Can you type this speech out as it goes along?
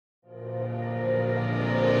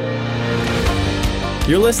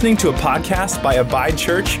You're listening to a podcast by Abide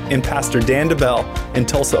Church and Pastor Dan DeBell in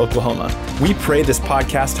Tulsa, Oklahoma. We pray this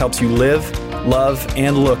podcast helps you live, love,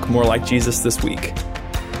 and look more like Jesus this week.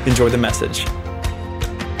 Enjoy the message.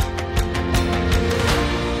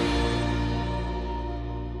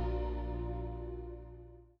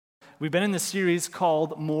 We've been in this series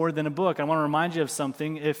called More Than a Book. I want to remind you of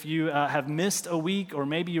something. If you have missed a week or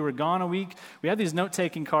maybe you were gone a week, we have these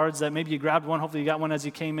note-taking cards that maybe you grabbed one. Hopefully you got one as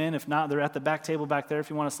you came in. If not, they're at the back table back there if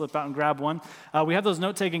you want to slip out and grab one. We have those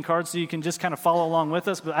note-taking cards so you can just kind of follow along with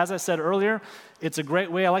us. But as I said earlier, it's a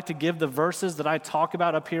great way. I like to give the verses that I talk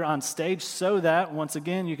about up here on stage so that, once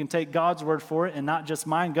again, you can take God's word for it and not just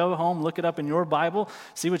mine. Go home, look it up in your Bible,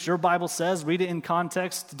 see what your Bible says, read it in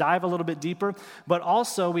context, dive a little bit deeper. But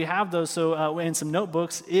also, we have those in some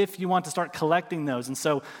notebooks if you want to start collecting those. And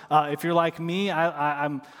so if you're like me,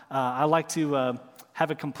 I like to have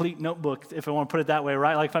a complete notebook, if I want to put it that way,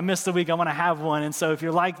 right? Like if I missed a week, I want to have one. And so if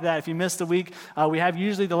you're like that, if you missed a week, we have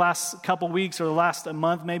usually the last couple weeks or the last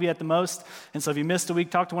month maybe at the most. And so if you missed a week,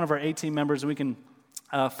 talk to one of our 18 members and we can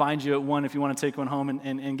find you at one if you want to take one home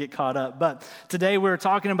and get caught up. But today we're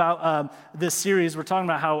talking about this series. We're talking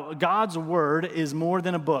about how God's word is more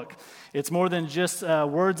than a book. It's more than just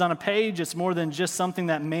words on a page. It's more than just something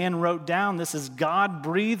that man wrote down. This is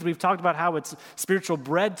God-breathed. We've talked about how it's spiritual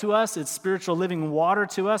bread to us. It's spiritual living water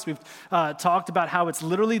to us. We've talked about how it's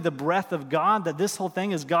literally the breath of God, that this whole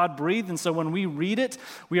thing is God-breathed. And so when we read it,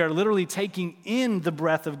 we are literally taking in the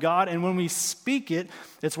breath of God. And when we speak it,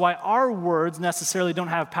 it's why our words necessarily don't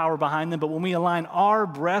have power behind them. But when we align our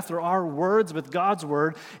breath or our words with God's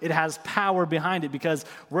word, it has power behind it because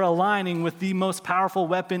we're aligning with the most powerful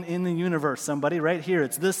weapon in the universe. Somebody right here.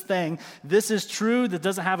 It's this thing. This is true that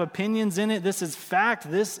doesn't have opinions in it. This is fact.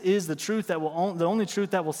 This is the truth the only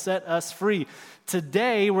truth that will set us free.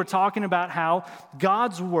 Today, we're talking about how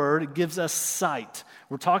God's word gives us sight.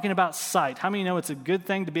 We're talking about sight. How many know it's a good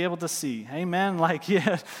thing to be able to see? Amen. Like,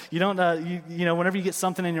 yeah, you don't, whenever you get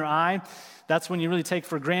something in your eye, that's when you really take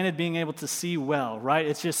for granted being able to see well, right?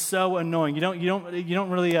 It's just so annoying. You don't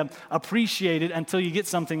really appreciate it until you get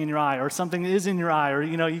something in your eye or something is in your eye or,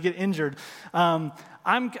 you get injured. I'm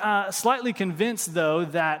slightly convinced, though,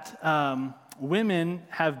 that women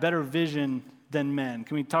have better vision than men.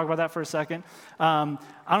 Can we talk about that for a second? I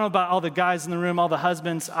don't know about all the guys in the room, all the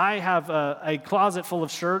husbands. I have a closet full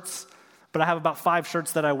of shirts, but I have about 5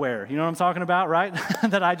 shirts that I wear. You know what I'm talking about, right?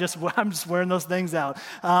 That I'm just wearing those things out.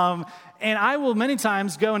 And I will many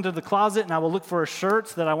times go into the closet and I will look for a shirt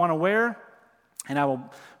that I want to wear, and I will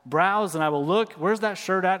browse and I will look, where's that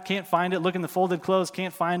shirt at? Can't find it. Look in the folded clothes,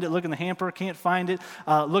 can't find it. Look in the hamper, can't find it.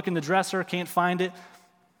 Look in the dresser, can't find it.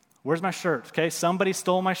 Where's my shirt? Okay, somebody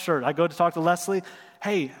stole my shirt. I go to talk to Leslie.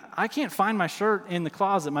 Hey, I can't find my shirt in the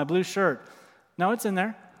closet, my blue shirt. No, it's in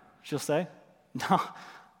there, she'll say. No,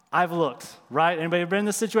 I've looked, right? Anybody ever been in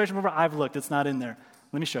this situation before? I've looked, it's not in there.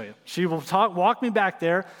 Let me show you. She will walk me back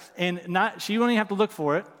there, and she won't even have to look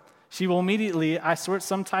for it. She will immediately, I swear it's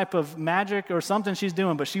some type of magic or something she's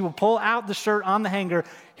doing, but she will pull out the shirt on the hanger.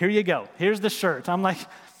 Here you go. Here's the shirt. I'm like,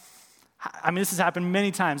 this has happened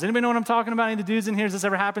many times. Anybody know what I'm talking about? Any of the dudes in here, has this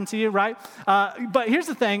ever happened to you, right? But here's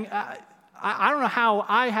the thing. I don't know how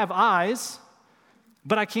I have eyes,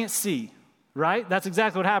 but I can't see, right? That's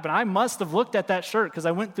exactly what happened. I must have looked at that shirt because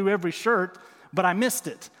I went through every shirt, but I missed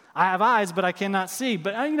it. I have eyes, but I cannot see.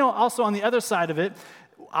 But, also on the other side of it,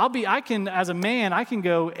 as a man, I can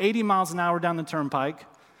go 80 miles an hour down the turnpike,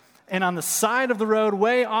 and on the side of the road,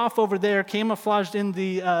 way off over there, camouflaged in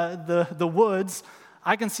the woods,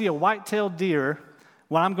 I can see a white-tailed deer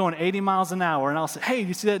when I'm going 80 miles an hour, and I'll say, hey,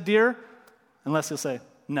 you see that deer? Unless he'll say,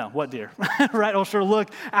 no, what deer? Right? I'll sure look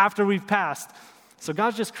after we've passed. So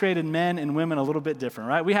God's just created men and women a little bit different,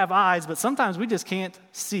 right? We have eyes, but sometimes we just can't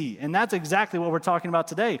see, and that's exactly what we're talking about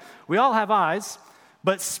today. We all have eyes,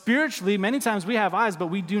 but spiritually, many times we have eyes, but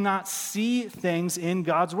we do not see things in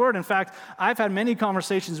God's word. In fact, I've had many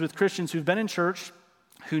conversations with Christians who've been in church,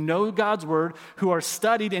 who know God's word, who are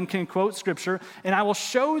studied and can quote scripture, and I will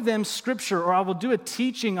show them scripture, or I will do a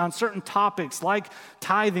teaching on certain topics like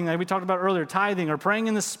tithing, like we talked about earlier, tithing, or praying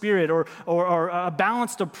in the Spirit, or a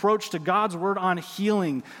balanced approach to God's word on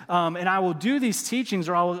healing. And I will do these teachings,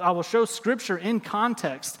 or I will show scripture in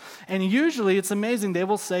context. And usually, it's amazing, they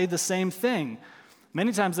will say the same thing.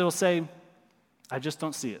 Many times they will say, I just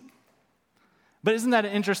don't see it. But isn't that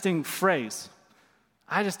an interesting phrase?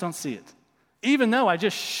 I just don't see it. Even though I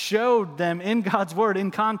just showed them in God's word,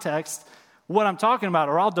 in context, what I'm talking about,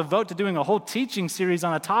 or I'll devote to doing a whole teaching series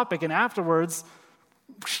on a topic, and afterwards,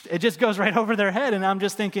 it just goes right over their head, and I'm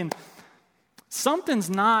just thinking, something's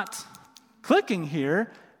not clicking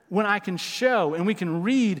here. when I can show and we can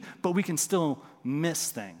read, but we can still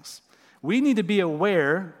miss things. We need to be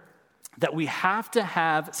aware that we have to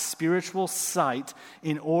have spiritual sight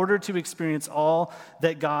in order to experience all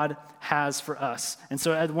that God has for us. And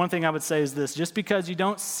so one thing I would say is this: just because you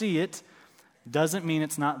don't see it doesn't mean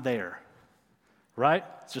it's not there, right?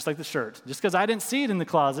 It's just like the shirt. Just because I didn't see it in the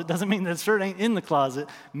closet doesn't mean that the shirt ain't in the closet.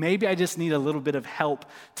 Maybe I just need a little bit of help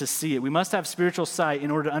to see it. We must have spiritual sight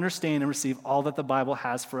in order to understand and receive all that the Bible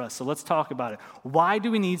has for us. So let's talk about it. Why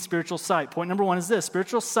do we need spiritual sight? Point number one is this: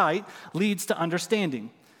 spiritual sight leads to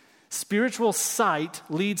understanding. Spiritual sight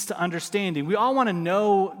leads to understanding. We all want to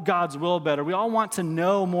know God's will better. We all want to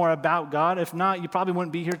know more about God. If not, you probably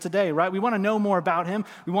wouldn't be here today, right? We want to know more about Him.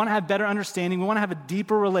 We want to have better understanding. We want to have a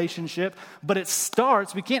deeper relationship. But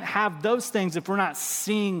we can't have those things if we're not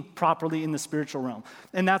seeing properly in the spiritual realm.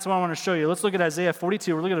 And that's what I want to show you. Let's look at Isaiah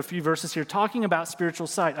 42. We're looking at a few verses here talking about spiritual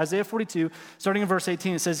sight. Isaiah 42, starting in verse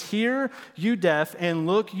 18, it says, "Hear, you deaf, and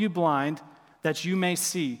look, you blind, that you may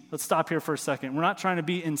see." Let's stop here for a second. We're not trying to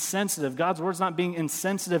be insensitive. God's word's not being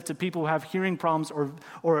insensitive to people who have hearing problems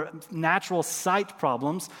or natural sight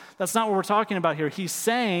problems. That's not what we're talking about here. He's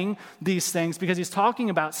saying these things because he's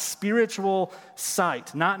talking about spiritual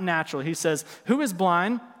sight, not natural. He says, "Who is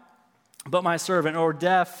blind but my servant, or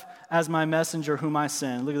deaf as my messenger whom I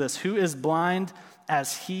send?" Look at this. "Who is blind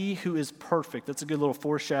as he who is perfect?" That's a good little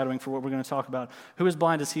foreshadowing for what we're going to talk about. "Who is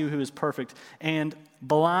blind as he who is perfect? And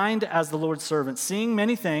blind as the Lord's servant, seeing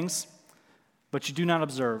many things, but you do not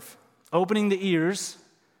observe. Opening the ears,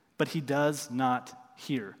 but he does not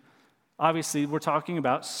hear." Obviously, we're talking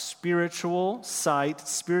about spiritual sight,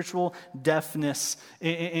 spiritual deafness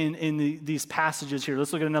in these passages here.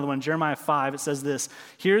 Let's look at another one. Jeremiah 5, it says this: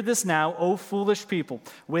 "Hear this now, O foolish people,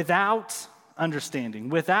 without understanding,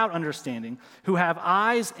 who have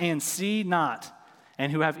eyes and see not,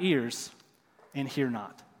 and who have ears and hear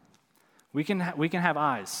not." We can have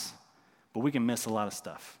eyes, but we can miss a lot of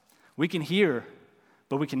stuff. We can hear,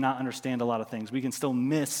 but we cannot understand a lot of things. We can still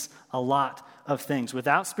miss a lot of things.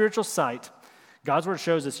 Without spiritual sight, God's word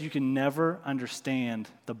shows us you can never understand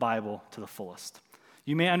the Bible to the fullest.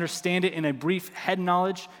 You may understand it in a brief head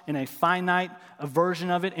knowledge, in a finite version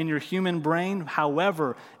of it in your human brain.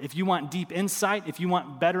 However, if you want deep insight, if you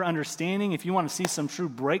want better understanding, if you want to see some true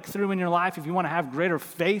breakthrough in your life, if you want to have greater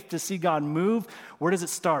faith to see God move, where does it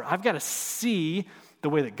start? I've got to see the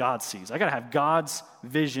way that God sees. I got to have God's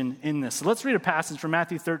vision in this. So let's read a passage from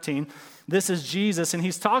Matthew 13. This is Jesus, and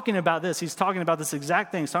he's talking about this. He's talking about this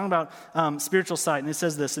exact thing. He's talking about spiritual sight. And it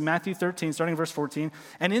says this in Matthew 13, starting verse 14.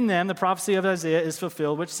 "And in them the prophecy of Isaiah is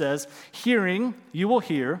fulfilled, which says, Hearing you will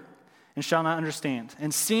hear and shall not understand,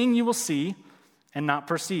 and seeing you will see and not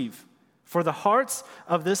perceive. For the hearts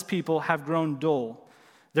of this people have grown dull.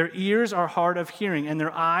 Their ears are hard of hearing, and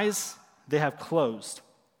their eyes they have closed.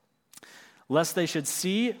 Lest they should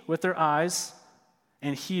see with their eyes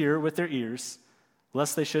and hear with their ears,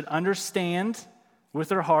 lest they should understand with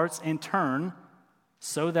their hearts and turn,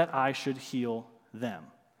 so that I should heal them."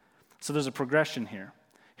 So there's a progression here.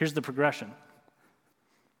 Here's the progression.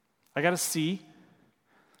 I got to see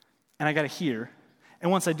and I got to hear.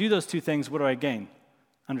 And once I do those two things, what do I gain?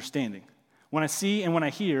 Understanding. When I see and when I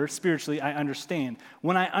hear, spiritually, I understand.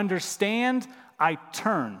 When I understand, I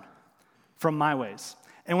turn from my ways.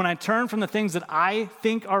 And when I turn from the things that I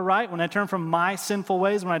think are right, when I turn from my sinful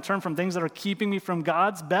ways, when I turn from things that are keeping me from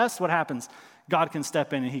God's best, what happens? God can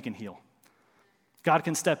step in and he can heal. God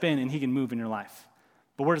can step in and he can move in your life.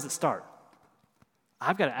 But where does it start?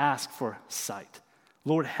 I've got to ask for sight.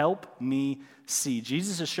 Lord, help me see.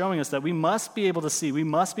 Jesus is showing us that we must be able to see. We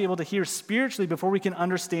must be able to hear spiritually before we can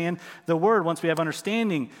understand the word. Once we have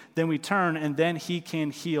understanding, then we turn and then he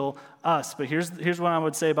can heal us. But here's what I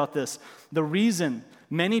would say about this. The reason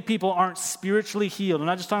many people aren't spiritually healed, I'm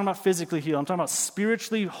not just talking about physically healed, I'm talking about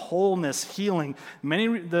spiritually wholeness, healing.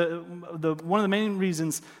 One of the main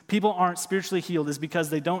reasons people aren't spiritually healed is because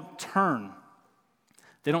they don't turn.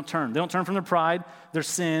 They don't turn. They don't turn from their pride, their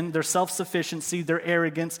sin, their self-sufficiency, their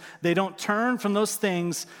arrogance. They don't turn from those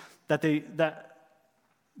things that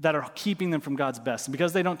are keeping them from God's best. And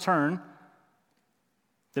because they don't turn,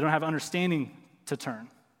 they don't have understanding to turn.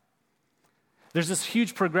 There's this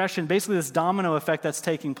huge progression, basically this domino effect that's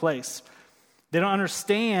taking place. They don't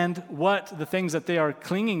understand what the things that they are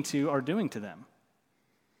clinging to are doing to them.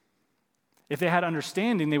 If they had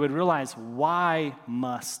understanding, they would realize, why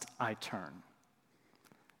must I turn?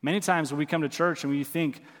 Many times when we come to church and we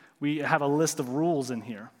think we have a list of rules in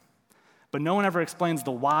here, but no one ever explains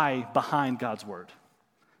the why behind God's word.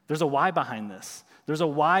 There's a why behind this. There's a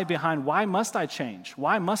why behind why must I change?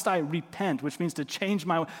 Why must I repent, which means to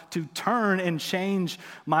turn and change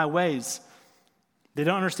my ways. They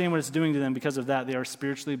don't understand what it's doing to them. Because of that, they are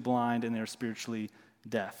spiritually blind and they are spiritually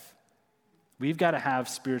deaf. We've got to have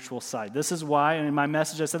spiritual sight. This is why, and in my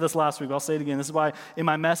message, I said this last week, I'll say it again. This is why in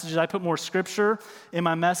my messages, I put more scripture in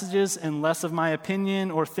my messages and less of my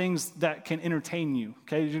opinion or things that can entertain you.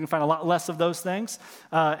 Okay, you can find a lot less of those things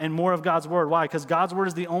and more of God's word. Why? Because God's word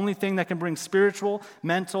is the only thing that can bring spiritual,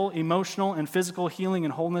 mental, emotional, and physical healing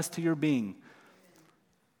and wholeness to your being.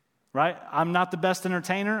 Right? I'm not the best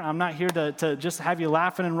entertainer. I'm not here to just have you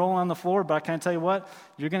laughing and rolling on the floor, but I can tell you what,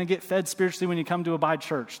 you're going to get fed spiritually when you come to Abide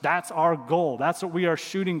Church. That's our goal. That's what we are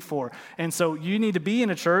shooting for. And so you need to be in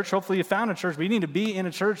a church. Hopefully you found a church, but you need to be in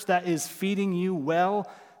a church that is feeding you well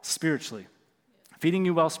spiritually. Feeding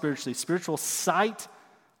you well spiritually. Spiritual sight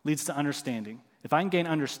leads to understanding. If I can gain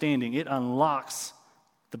understanding, it unlocks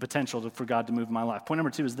the potential for God to move in my life. Point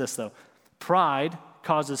number 2 is this, though. Pride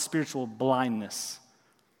causes spiritual blindness.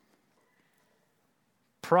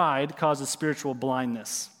 Pride causes spiritual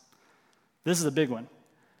blindness. This is a big one.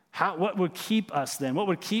 What would keep us then? What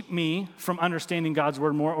would keep me from understanding God's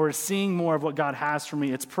word more or seeing more of what God has for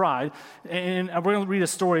me? It's pride. And we're going to read a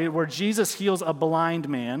story where Jesus heals a blind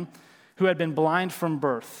man who had been blind from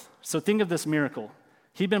birth. So think of this miracle.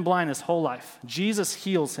 He'd been blind his whole life. Jesus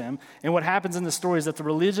heals him. And what happens in the story is that the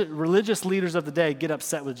religious leaders of the day get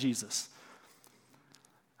upset with Jesus.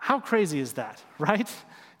 How crazy is that, right?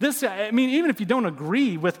 Even if you don't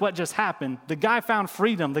agree with what just happened, the guy found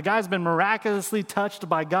freedom. The guy's been miraculously touched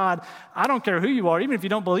by God. I don't care who you are, even if you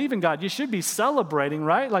don't believe in God, you should be celebrating,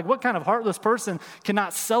 right? Like, what kind of heartless person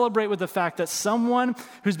cannot celebrate with the fact that someone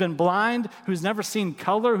who's been blind, who's never seen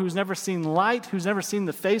color, who's never seen light, who's never seen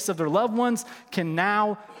the face of their loved ones, can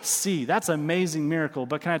now see? That's an amazing miracle.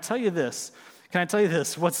 But can I tell you this?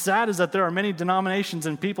 What's sad is that there are many denominations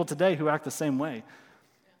and people today who act the same way.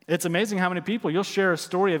 It's amazing how many people, you'll share a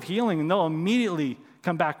story of healing and they'll immediately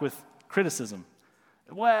come back with criticism.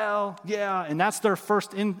 Well, yeah, and that's their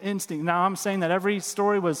first instinct. Now, I'm saying that every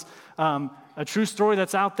story was a true story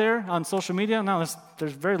that's out there on social media. No,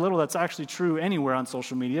 there's very little that's actually true anywhere on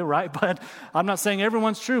social media, right? But I'm not saying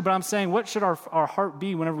everyone's true, but I'm saying what should our heart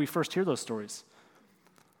be whenever we first hear those stories?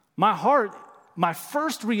 My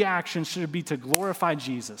first reaction should be to glorify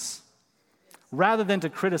Jesus rather than to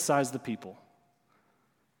criticize the people.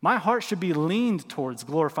 My heart should be leaned towards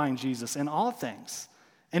glorifying Jesus in all things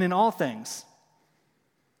and in all things.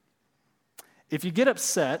 If you get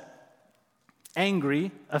upset,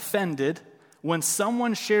 angry, offended, when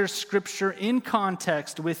someone shares scripture in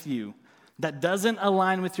context with you that doesn't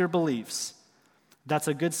align with your beliefs, that's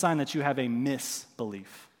a good sign that you have a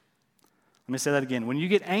misbelief. Let me say that again. When you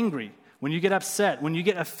get angry, when you get upset, when you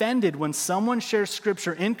get offended, when someone shares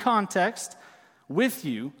scripture in context with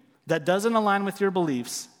you that doesn't align with your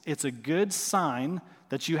beliefs, it's a good sign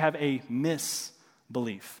that you have a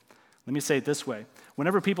misbelief. Let me say it this way.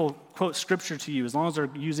 Whenever people quote scripture to you, as long as they're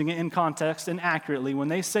using it in context and accurately, when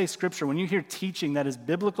they say scripture, when you hear teaching that is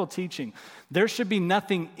biblical teaching, there should be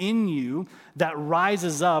nothing in you that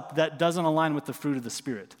rises up that doesn't align with the fruit of the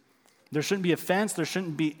Spirit. There shouldn't be offense, there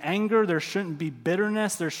shouldn't be anger, there shouldn't be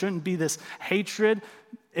bitterness, there shouldn't be this hatred.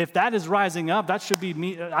 If that is rising up, that should be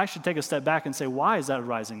me. I should take a step back and say, why is that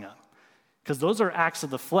rising up? Because those are acts of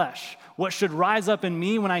the flesh. What should rise up in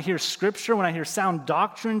me when I hear scripture, when I hear sound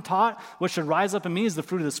doctrine taught, what should rise up in me is the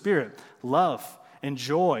fruit of the Spirit. Love and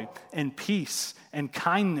joy and peace and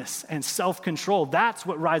kindness and self-control. That's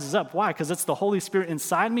what rises up. Why? Because it's the Holy Spirit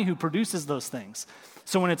inside me who produces those things.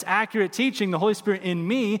 So when it's accurate teaching, the Holy Spirit in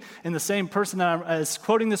me and the same person that is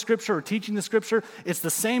quoting the scripture or teaching the scripture, it's the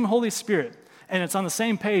same Holy Spirit. And it's on the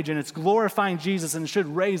same page, and it's glorifying Jesus, and it should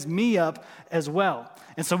raise me up as well.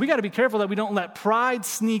 And so we got to be careful that we don't let pride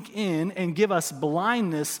sneak in and give us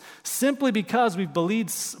blindness simply because we've believed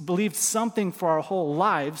something for our whole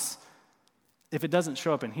lives if it doesn't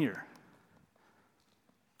show up in here.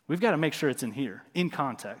 We've got to make sure it's in here, in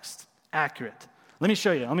context, accurate. Let me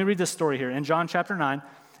show you. Let me read this story here. In John chapter 9,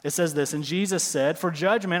 it says this, and Jesus said, "For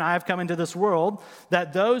judgment I have come into this world,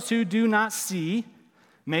 that those who do not see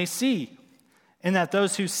may see, and that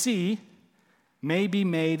those who see may be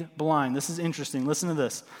made blind." This is interesting. Listen to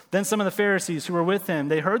this. Then some of the Pharisees who were with him,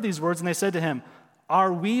 they heard these words and they said to him,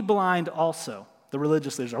 "Are we blind also?" The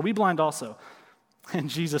religious leaders, "Are we blind also?" And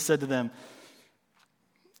Jesus said to them,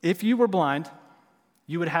 "If you were blind,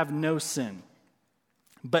 you would have no sin.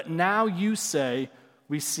 But now you say,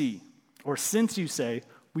 'We see,' or since you say,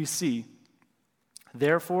 'We see,'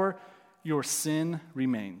 therefore your sin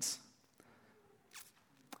remains."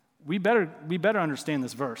 We better understand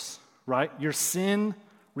this verse, right? Your sin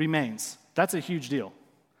remains. That's a huge deal.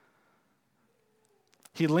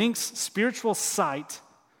 He links spiritual sight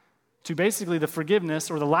to basically the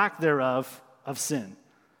forgiveness or the lack thereof of sin.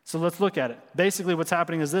 So let's look at it. Basically what's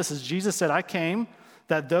happening is this, is Jesus said, I came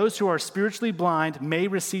that those who are spiritually blind may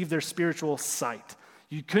receive their spiritual sight.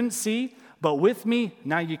 You couldn't see, but with me,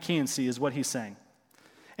 now you can see, is what he's saying.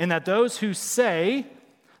 And that those who say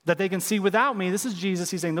that they can see without me, this is Jesus,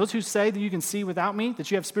 he's saying, those who say that you can see without me, that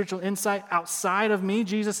you have spiritual insight outside of me,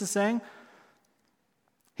 Jesus is saying,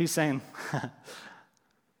 he's saying,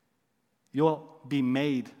 you'll be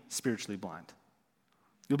made spiritually blind.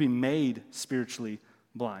 You'll be made spiritually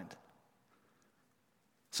blind.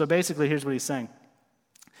 So basically, here's what he's saying.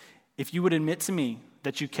 If you would admit to me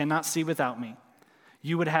that you cannot see without me,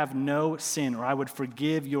 you would have no sin, or I would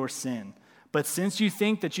forgive your sin. But since you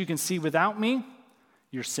think that you can see without me,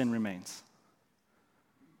 your sin remains.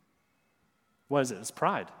 What is it? It's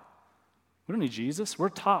pride. We don't need Jesus. We're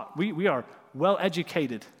taught. We are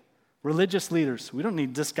well-educated, religious leaders. We don't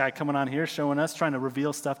need this guy coming on here showing us, trying to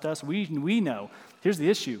reveal stuff to us. We know. Here's the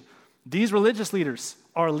issue. These religious leaders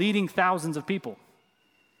are leading thousands of people,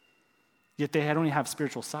 yet they don't even have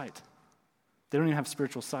spiritual sight. They don't even have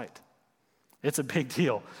spiritual sight. It's a big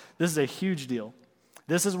deal. This is a huge deal.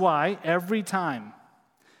 This is why every time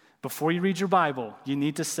before you read your Bible, you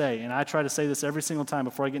need to say, and I try to say this every single time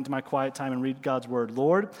before I get into my quiet time and read God's word,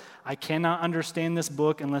 Lord, I cannot understand this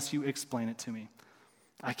book unless you explain it to me.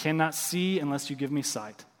 I cannot see unless you give me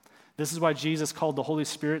sight. This is why Jesus called the Holy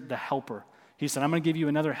Spirit the helper. He said, I'm going to give you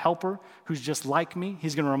another helper who's just like me.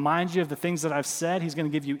 He's going to remind you of the things that I've said. He's going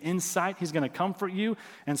to give you insight. He's going to comfort you.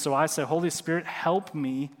 And so I say, Holy Spirit, help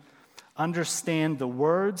me understand the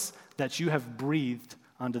words that you have breathed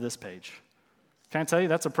onto this page. Can I tell you,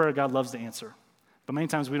 that's a prayer God loves to answer. But many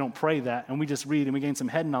times we don't pray that, and we just read and we gain some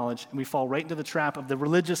head knowledge, and we fall right into the trap of the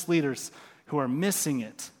religious leaders who are missing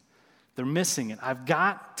it. They're missing it. I've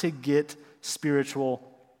got to get spiritual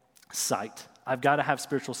sight. I've got to have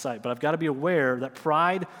spiritual sight, but I've got to be aware that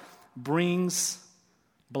pride brings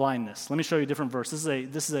blindness. Let me show you a different verse.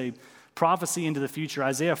 This is a prophecy into the future.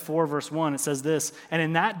 Isaiah 4, verse 1, it says this, and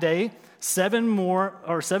in that day, 7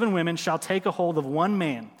 women shall take a hold of one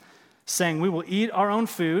man, saying, we will eat our own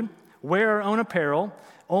food, wear our own apparel,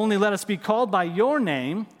 only let us be called by your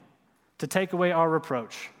name to take away our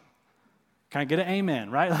reproach. Can I get an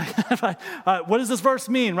amen, right? What does this verse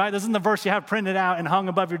mean, right? This isn't the verse you have printed out and hung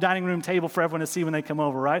above your dining room table for everyone to see when they come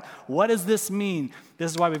over, right? What does this mean?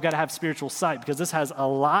 This is why we've got to have spiritual sight, because this has a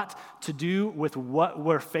lot to do with what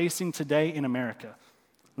we're facing today in America.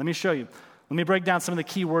 Let me show you. Let me break down some of the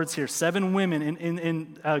key words here. 7 women.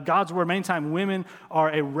 In God's word, many times women are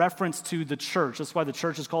a reference to the church. That's why the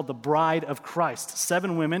church is called the bride of Christ.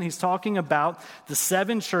 7 women. He's talking about the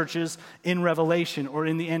 7 churches in Revelation or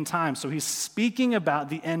in the end times. So he's speaking about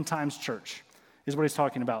the end times church is what he's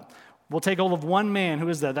talking about. We'll take hold of one man. Who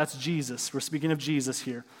is that? That's Jesus. We're speaking of Jesus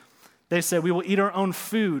here. They said, we will eat our own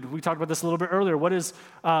food. We talked about this a little bit earlier. What is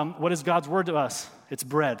God's word to us? It's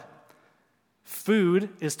bread. Food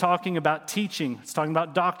is talking about teaching. It's talking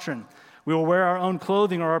about doctrine. We will wear our own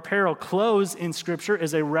clothing or our apparel. Clothes in Scripture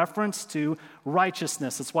is a reference to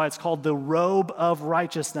righteousness. That's why it's called the robe of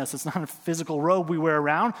righteousness. It's not a physical robe we wear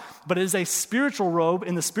around, but it is a spiritual robe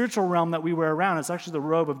in the spiritual realm that we wear around. It's actually the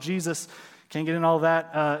robe of Jesus. Can't get into all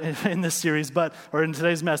that in this series, or in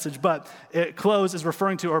today's message. But clothes is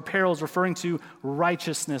referring to, or apparel is referring to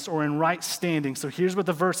righteousness or in right standing. So here's what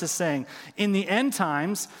the verse is saying. In the end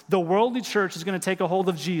times, the worldly church is going to take a hold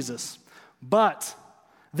of Jesus. But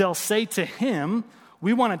they'll say to him,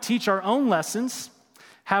 we want to teach our own lessons,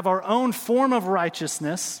 have our own form of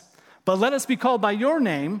righteousness, but let us be called by your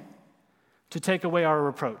name to take away our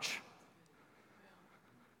reproach.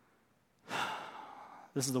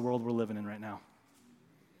 This is the world we're living in right now.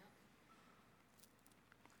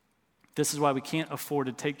 This is why we can't afford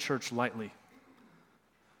to take church lightly.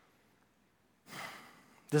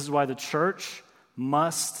 This is why the church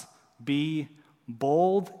must be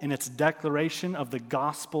bold in its declaration of the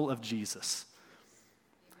gospel of Jesus.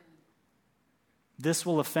 This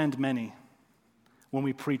will offend many when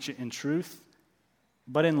we preach it in truth,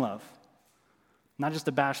 but in love. Not just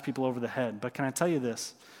to bash people over the head, but can I tell you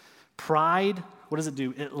this? Pride, what does it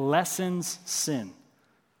do? It lessens sin.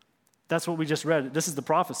 That's what we just read. This is the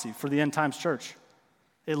prophecy for the end times church.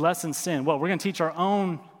 It lessens sin. Well, we're going to teach our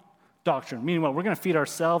own doctrine. Meaning what? We're going to feed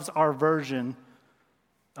ourselves our version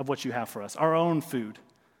of what you have for us, our own food.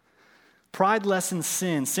 Pride lessens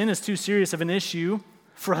sin. Sin is too serious of an issue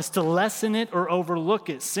for us to lessen it or overlook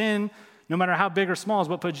it. Sin, no matter how big or small, is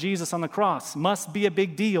what put Jesus on the cross. Must be a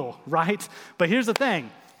big deal, right? But here's the thing.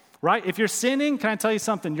 Right? If you're sinning, can I tell you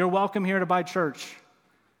something? You're welcome here at Abide Church.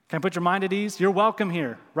 Can I put your mind at ease? You're welcome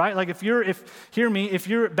here, right? Like if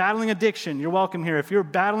you're battling addiction, you're welcome here. If you're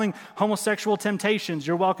battling homosexual temptations,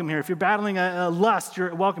 you're welcome here. If you're battling a lust,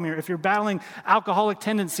 you're welcome here. If you're battling alcoholic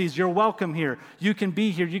tendencies, you're welcome here. You can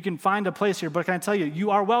be here. You can find a place here. But can I tell you,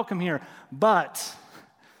 you are welcome here. But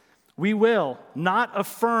we will not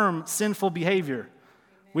affirm sinful behavior.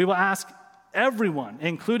 We will ask everyone,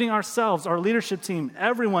 including ourselves, our leadership team,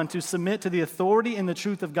 everyone to submit to the authority and the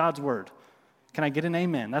truth of God's word. Can I get an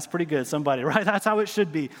amen? That's pretty good, somebody, right? That's how it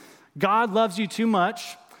should be. God loves you too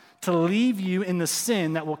much to leave you in the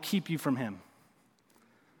sin that will keep you from him.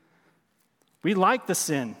 We like the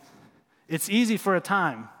sin. It's easy for a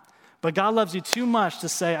time. But God loves you too much to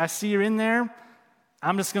say, I see you're in there.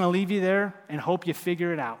 I'm just going to leave you there and hope you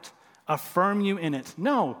figure it out. Affirm you in it.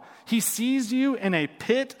 No, he sees you in a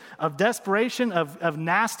pit of desperation, of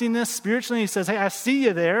nastiness spiritually. He says, hey, I see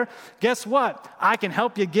you there. Guess what? I can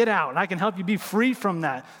help you get out. I can help you be free from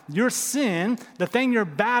that. Your sin, the thing you're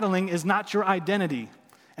battling, is not your identity.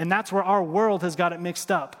 And that's where our world has got it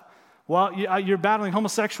mixed up. Well, you're battling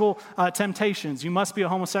homosexual temptations. You must be a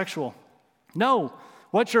homosexual. No,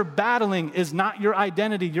 what you're battling is not your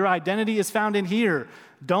identity. Your identity is found in here.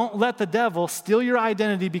 Don't let the devil steal your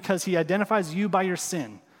identity because he identifies you by your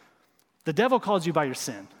sin. The devil calls you by your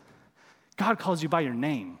sin. God calls you by your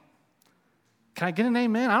name. Can I get an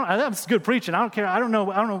amen? That's good preaching. I don't care. I don't know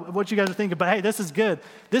what you guys are thinking, but hey, this is good.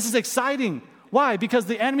 This is exciting. Why? Because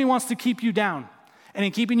the enemy wants to keep you down. And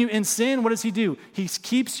in keeping you in sin, what does he do? He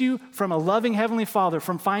keeps you from a loving heavenly Father,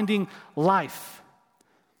 from finding life.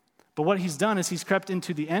 But what he's done is he's crept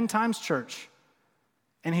into the end times church.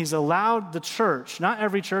 And he's allowed the church, not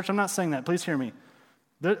every church, I'm not saying that, please hear me.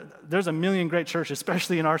 There's a million great churches,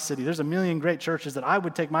 especially in our city. There's a million great churches that I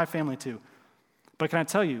would take my family to. But can I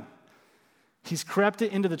tell you, he's crept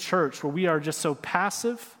it into the church where we are just so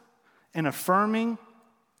passive and affirming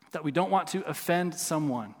that we don't want to offend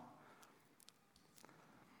someone.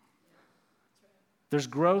 There's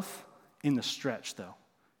growth in the stretch, though.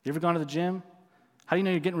 You ever gone to the gym? How do you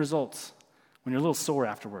know you're getting results? When you're a little sore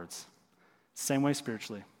afterwards. Same way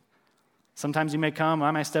spiritually. Sometimes you may come,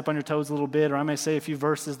 I may step on your toes a little bit, or I may say a few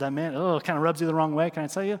verses that, man, it kind of rubs you the wrong way. Can I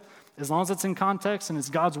tell you? As long as it's in context and it's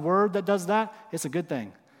God's word that does that, it's a good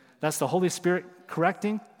thing. That's the Holy Spirit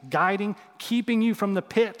correcting, guiding, keeping you from the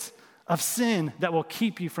pit of sin that will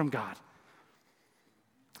keep you from God.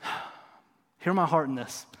 Hear my heart in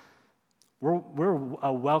this. We're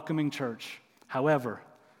a welcoming church. However,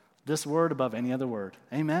 this word above any other word.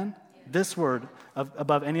 Amen? This word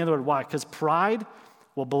above any other word. Why? Because pride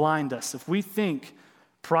will blind us. If we think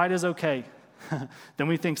pride is okay, then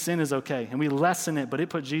we think sin is okay. And we lessen it, but it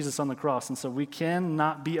put Jesus on the cross. And so we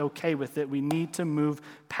cannot be okay with it. We need to move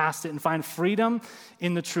past it and find freedom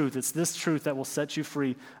in the truth. It's this truth that will set you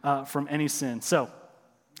free from any sin. So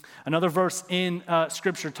another verse in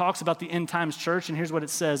Scripture talks about the end times church. And here's what it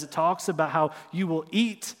says. It talks about how you will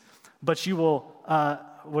eat, but you will,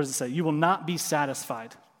 what does it say? You will not be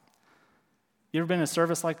satisfied. You ever been in a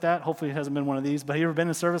service like that? Hopefully it hasn't been one of these, but you ever been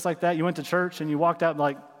in a service like that? You went to church and you walked out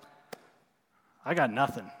like, I got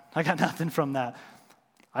nothing. I got nothing from that.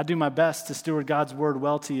 I do my best to steward God's word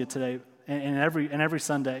well to you today and every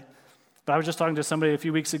Sunday. But I was just talking to somebody a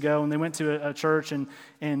few weeks ago, and they went to a church, and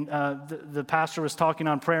the pastor was talking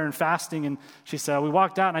on prayer and fasting, and she said, we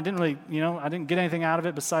walked out, and I didn't really, I didn't get anything out of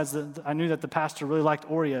it besides I knew that the pastor really liked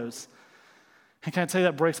Oreos. And can I tell you,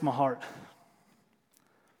 that breaks my heart?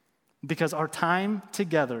 Because our time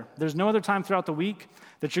together, there's no other time throughout the week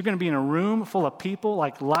that you're going to be in a room full of people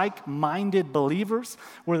like-minded believers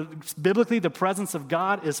where biblically the presence of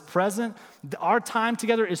God is present. Our time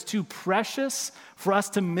together is too precious for us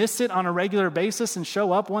to miss it on a regular basis and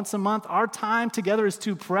show up once a month. Our time together is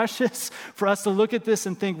too precious for us to look at this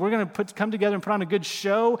and think we're going to come together and put on a good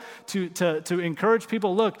show to encourage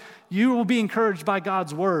people. Look, you will be encouraged by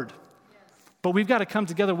God's word. But we've got to come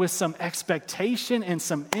together with some expectation and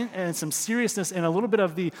some seriousness and a little bit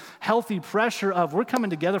of the healthy pressure of we're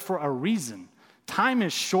coming together for a reason. Time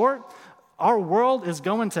is short. Our world is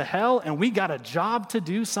going to hell, and we got a job to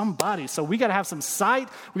do, somebody. So we got to have some sight.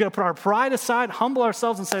 We got to put our pride aside, humble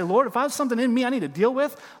ourselves, and say, Lord, if I have something in me I need to deal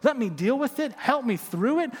with, let me deal with it. Help me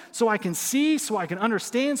through it so I can see, so I can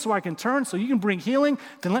understand, so I can turn, so you can bring healing.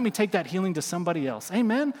 Then let me take that healing to somebody else.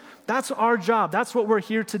 Amen? That's our job. That's what we're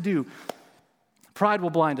here to do. Pride will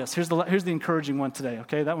blind us. Here's the encouraging one today,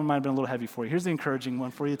 okay? That one might have been a little heavy for you. Here's the encouraging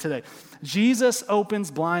one for you today. Jesus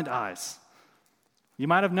opens blind eyes. You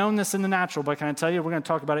might have known this in the natural, but can I tell you, we're going to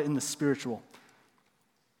talk about it in the spiritual.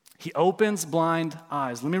 He opens blind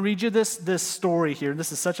eyes. Let me read you this story here.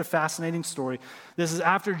 This is such a fascinating story. This is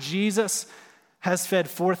after Jesus has fed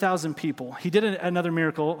 4,000 people. He did another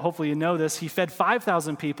miracle. Hopefully you know this. He fed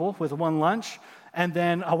 5,000 people with one lunch. And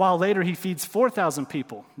then a while later, he feeds 4,000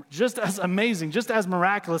 people. Just as amazing, just as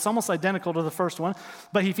miraculous, almost identical to the first one.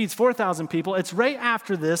 But he feeds 4,000 people. It's right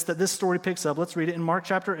after this that this story picks up. Let's read it in Mark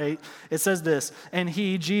chapter 8. It says this, and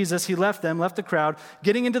he, Jesus, he left the crowd.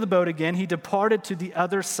 Getting into the boat again, he departed to the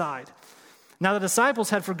other side. Now the disciples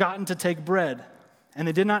had forgotten to take bread, and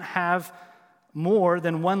they did not have more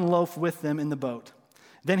than one loaf with them in the boat.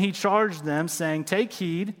 Then he charged them, saying, take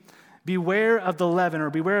heed. Beware of the leaven, or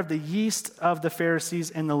beware of the yeast of the Pharisees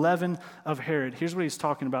and the leaven of Herod. Here's what he's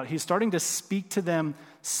talking about. He's starting to speak to them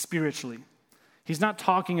spiritually. He's not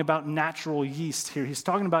talking about natural yeast here. He's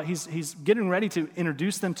talking about, he's getting ready to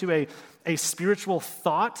introduce them to a spiritual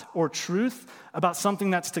thought or truth about something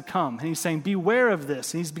that's to come. And he's saying, beware of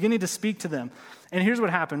this. And he's beginning to speak to them. And here's what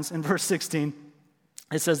happens in verse 16.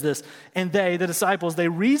 It says this, and they, the disciples, they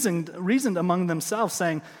reasoned among themselves,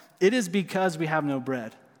 saying, it is because we have no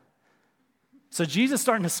bread. So Jesus is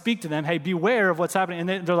starting to speak to them, hey, beware of what's happening.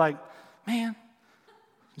 And they're like, man,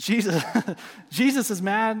 Jesus is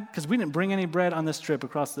mad because we didn't bring any bread on this trip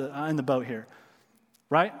across in the boat here,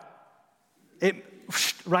 right? It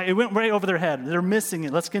went right over their head. They're missing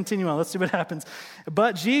it. Let's continue on. Let's see what happens.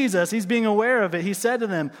 But Jesus, he's being aware of it. He said to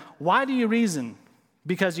them, why do you reason?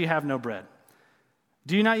 Because you have no bread.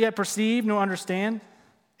 Do you not yet perceive nor understand?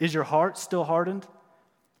 Is your heart still hardened?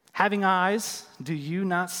 Having eyes, do you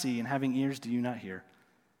not see? And having ears, do you not hear?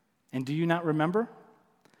 And do you not remember?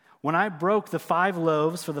 When I broke the 5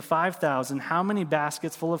 loaves for the 5,000, how many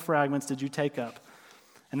baskets full of fragments did you take up?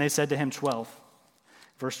 And they said to him, 12.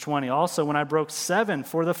 Verse 20, also when I broke 7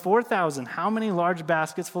 for the 4,000, how many large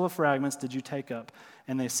baskets full of fragments did you take up?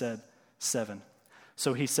 And they said, 7.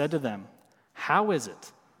 So he said to them, how is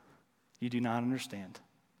it you do not understand?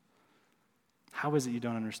 How is it you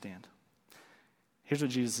don't understand? Here's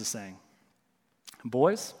what Jesus is saying.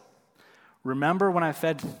 Boys, remember when I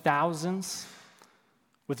fed thousands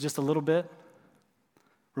with just a little bit?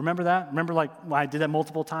 Remember that? Remember like when I did that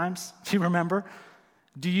multiple times? Do you remember?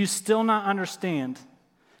 Do you still not understand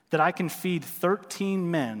that I can feed 13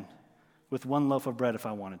 men with 1 loaf of bread if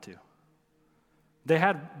I wanted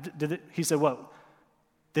to? He said what?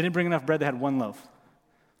 They didn't bring enough bread, they had 1 loaf.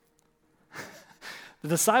 The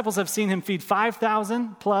disciples have seen him feed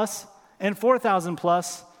 5,000 plus and 4,000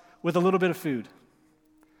 plus with a little bit of food.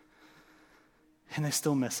 And they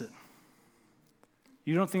still miss it.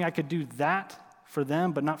 You don't think I could do that for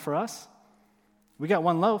them, but not for us? We got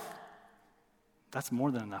 1 loaf. That's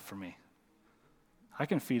more than enough for me. I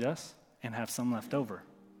can feed us and have some left over.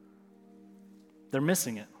 They're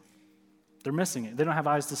missing it. They're missing it. They don't have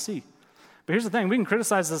eyes to see. But here's the thing. We can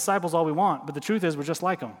criticize the disciples all we want, but the truth is we're just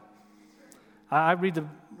like them. I be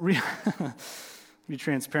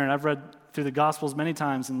transparent. I've read through the Gospels many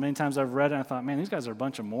times, and many times I've read it and I thought, man, these guys are a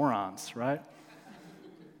bunch of morons, right?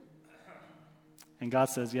 And God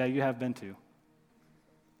says, yeah, you have been too.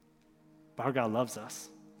 But our God loves us.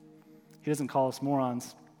 He doesn't call us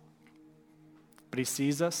morons, but he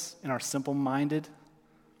sees us in our simple-minded.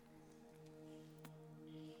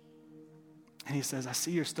 And he says, I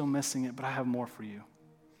see you're still missing it, but I have more for you.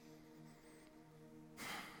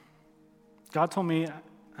 God told me, and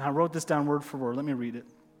I wrote this down word for word. Let me read it.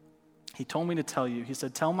 He told me to tell you. He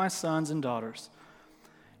said, tell my sons and daughters,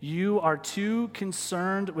 you are too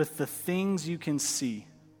concerned with the things you can see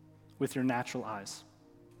with your natural eyes,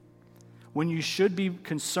 when you should be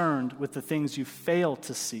concerned with the things you fail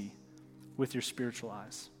to see with your spiritual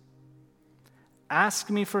eyes. Ask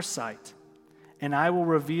me for sight, and I will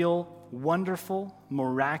reveal wonderful,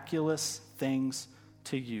 miraculous things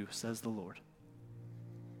to you, says the Lord.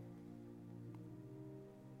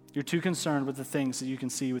 You're too concerned with the things that you can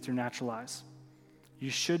see with your natural eyes. You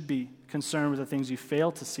should be concerned with the things you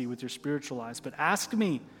fail to see with your spiritual eyes. But ask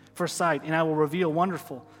me for sight, and I will reveal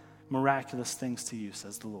wonderful, miraculous things to you,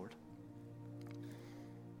 says the Lord.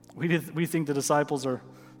 We think the disciples are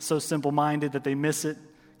so simple-minded that they miss it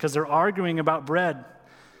because they're arguing about bread.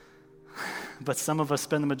 But some of us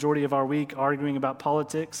spend the majority of our week arguing about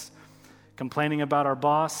politics, complaining about our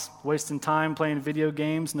boss, wasting time playing video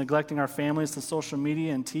games, neglecting our families to social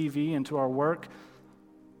media and TV and to our work.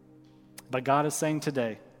 But God is saying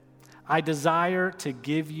today, I desire to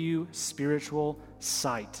give you spiritual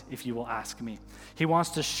sight if you will ask me. He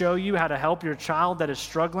wants to show you how to help your child that is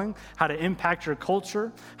struggling, how to impact your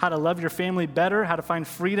culture, how to love your family better, how to find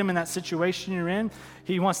freedom in that situation you're in.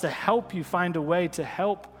 He wants to help you find a way to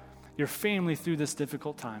help your family through this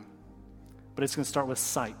difficult time. But it's going to start with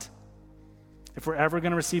sight. If we're ever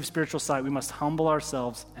going to receive spiritual sight, we must humble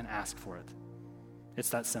ourselves and ask for it. It's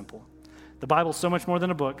that simple. The Bible's so much more than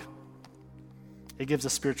a book. It gives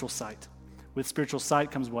us spiritual sight. With spiritual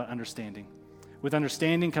sight comes what? Understanding. With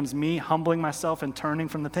understanding comes me humbling myself and turning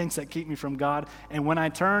from the things that keep me from God. And when I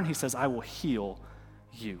turn, he says, I will heal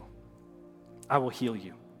you. I will heal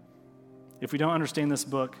you. If we don't understand this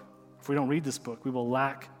book, if we don't read this book, we will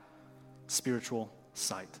lack spiritual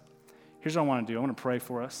sight. Here's what I want to do. I want to pray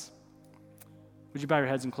for us. Would you bow your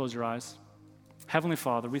heads and close your eyes? Heavenly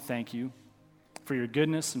Father, we thank you for your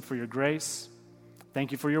goodness and for your grace.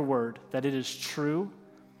 Thank you for your word, that it is true,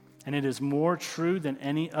 and it is more true than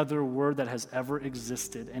any other word that has ever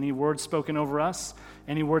existed. Any word spoken over us,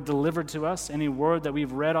 any word delivered to us, any word that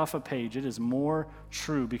we've read off a page, it is more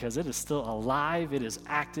true because it is still alive, it is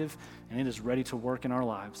active, and it is ready to work in our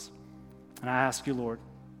lives. And I ask you, Lord,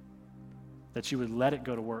 that you would let it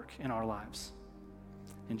go to work in our lives.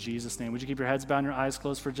 In Jesus' name, would you keep your heads bowed and your eyes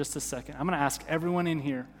closed for just a second? I'm going to ask everyone in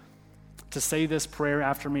here to say this prayer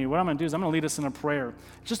after me. What I'm going to do is I'm going to lead us in a prayer.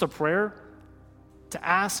 Just a prayer to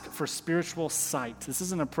ask for spiritual sight. This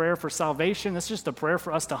isn't a prayer for salvation. This is just a prayer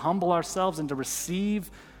for us to humble ourselves and to receive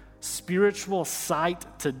spiritual sight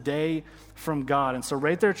today from God. And so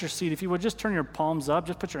right there at your seat, if you would just turn your palms up,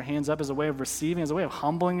 just put your hands up as a way of receiving, as a way of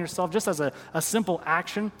humbling yourself, just as a simple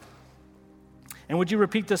action. And would you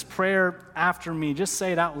repeat this prayer after me? Just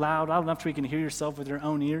say it out loud enough so you can hear yourself with your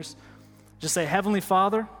own ears. Just say, Heavenly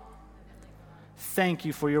Father, thank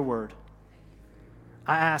you for your word.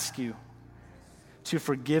 I ask you to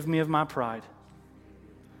forgive me of my pride.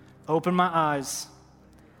 Open my eyes,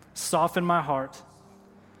 soften my heart.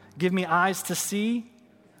 Give me eyes to see,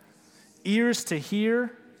 ears to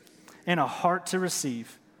hear, and a heart to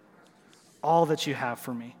receive all that you have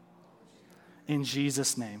for me. In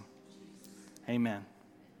Jesus' name. Amen.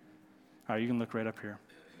 All right, you can look right up here.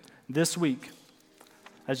 This week,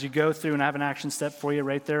 as you go through, and I have an action step for you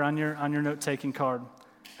right there on your note-taking card.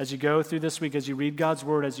 As you go through this week, as you read God's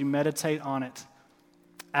word, as you meditate on it,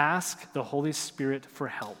 ask the Holy Spirit for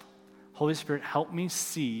help. Holy Spirit, help me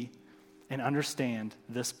see and understand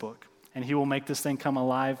this book. And he will make this thing come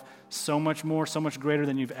alive so much more, so much greater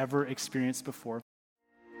than you've ever experienced before.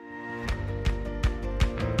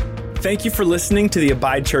 Thank you for listening to the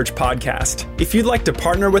Abide Church podcast. If you'd like to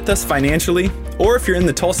partner with us financially, or if you're in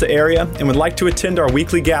the Tulsa area and would like to attend our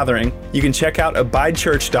weekly gathering, you can check out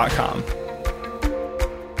abidechurch.com.